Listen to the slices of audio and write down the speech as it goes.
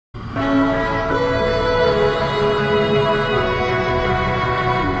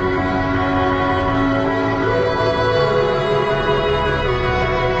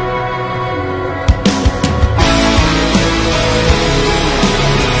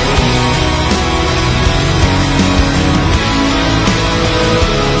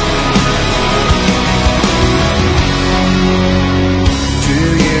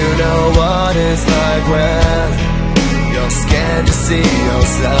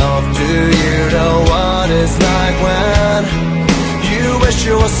yourself. Do you know what it's like when you wish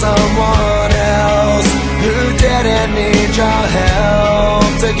you were someone else who didn't need your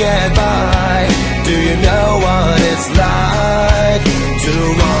help to get by? Do you know what it's like to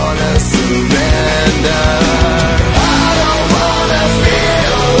wanna surrender? I don't wanna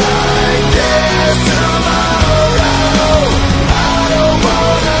feel like this tomorrow. I don't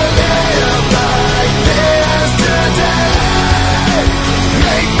wanna live like this today.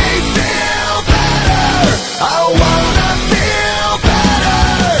 Make me feel better. I wanna feel better.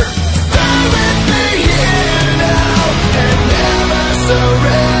 Stay with me here now and never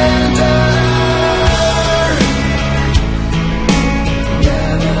surrender.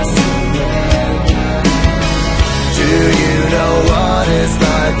 Never surrender. Do you know what it's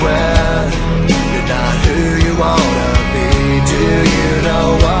like when you're not who you wanna be? Do you know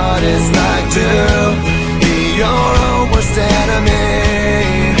what it's like to be your own worst enemy?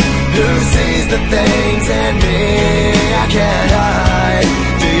 Who sees the things in me I can't hide?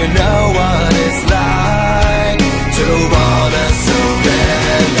 Do you know what it's like to wanna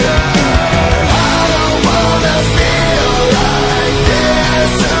surrender? I don't wanna feel like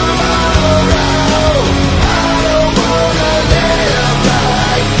this tomorrow. I don't wanna live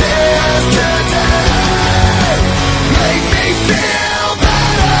like this today. Make me feel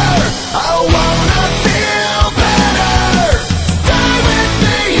better. I wanna feel better. Stay with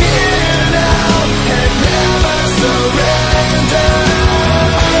me here now and never surrender.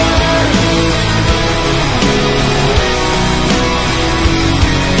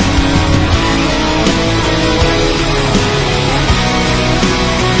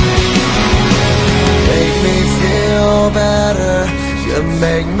 Make me feel better. You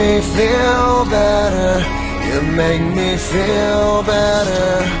make me feel better. You make me feel better.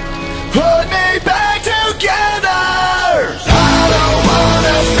 Oh,